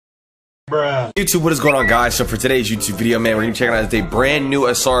Bruh. YouTube, what is going on, guys? So for today's YouTube video, man, we're gonna be checking out a brand new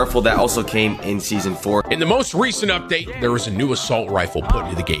assault rifle that also came in season 4. In the most recent update, there was a new assault rifle put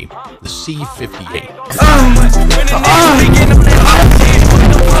into the game, the C58.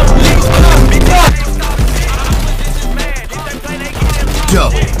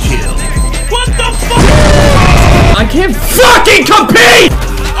 Double kill. What the fuck? I can't fucking compete!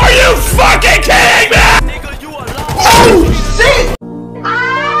 Are you fucking kidding me? Oh shit!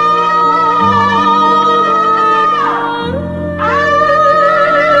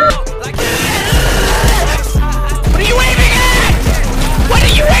 What are you aiming at? What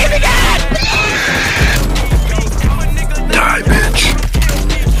are you aiming at? Die, bitch.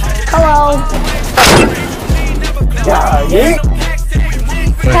 Hello. Yeah.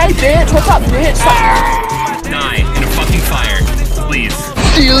 Hey, bitch. What's up, bitch? Die in a fucking fire, please.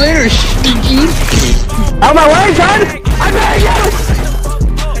 See you later, stinky. Out of my way, son! I beg you!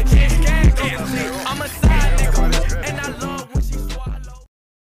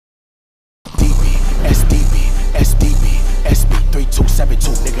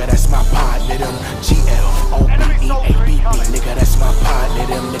 Nigga, that's my pod, let him GLOBEABB, nigga, that's my pod, let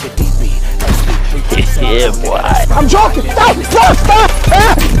him nigga DB, SB, Yeah, boy. I'm joking! Stop! Stop! Stop!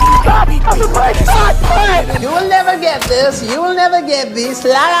 Stop! I'm the break! Stop! You will never get this. You will never get this.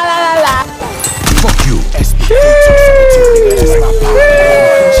 La la la la la. fuck you, SB, nigga, that's my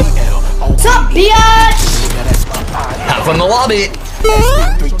pod, What's up, bitch? nigga, that's my pod, Not from the lobby.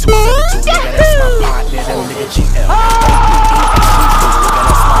 SB, 3272, nigga, that's my pod, let him nigga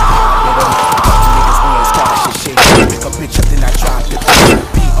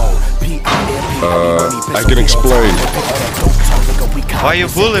I can explain. Why you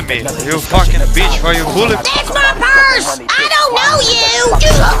bullying me? You fucking bitch, why you bullying me? That's my purse! I don't know you!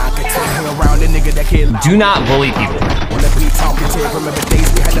 Do not bully people.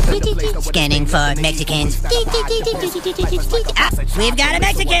 Scanning for Mexicans. We've got a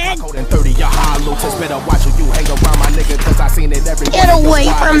Mexican! Get away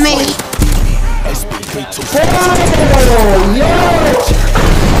from me!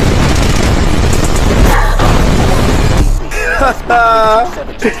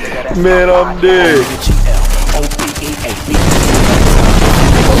 Man, I'm dead.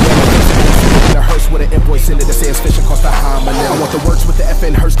 With an invoice in it that says fishing cost a hominin. I want the works with the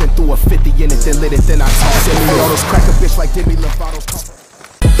FN Hurst and threw a 50 in it, then lit it, then I tossed it. Me all those crack a bitch like Demi Lovato's.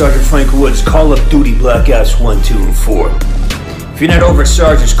 Sergeant Frank Woods, Call of Duty Black Ops 1, 2, and 4. If you're not over at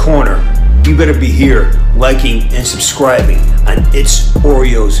Sergeant's Corner, you better be here liking and subscribing on It's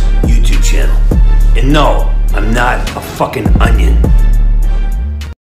Oreo's YouTube channel. And no, I'm not a fucking onion.